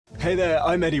Hey there,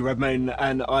 I'm Eddie Redmayne,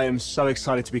 and I am so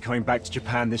excited to be coming back to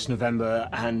Japan this November,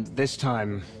 and this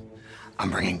time, I'm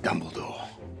bringing Dumbledore.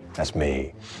 That's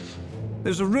me.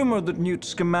 There's a rumor that Newt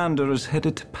Scamander is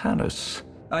headed to Paris.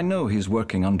 I know he's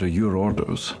working under your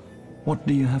orders. What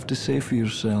do you have to say for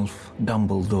yourself,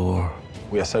 Dumbledore?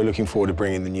 We are so looking forward to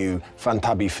bringing the new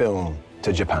Fantabi film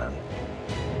to Japan.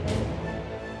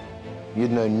 You'd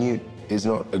know Newt is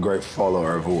not a great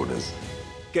follower of orders.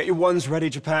 Get your ones ready,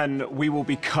 Japan. We will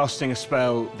be casting a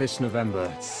spell this November.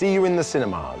 See you in the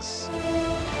cinemas.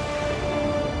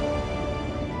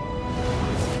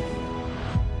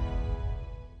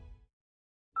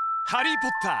 ハリー・ポ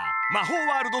ッター魔法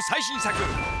ワールド最新作フ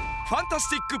ァンタス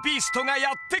ティック・ビーストがや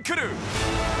ってくる。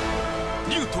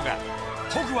ニュートが、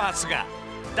ホグワーツが、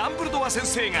ダンブルドア先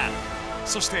生が、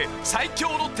そして最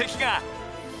強の敵が。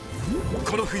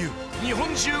この冬日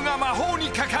本中が魔法に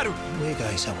かかる。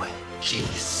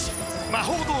魔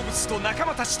法動物と仲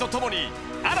間たちと共に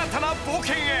新たな冒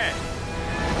険へ。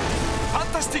ファ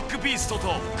ンタスティック・ビースト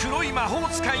と黒い魔法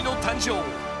使いの誕生。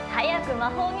早く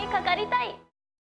魔法にかかりたい。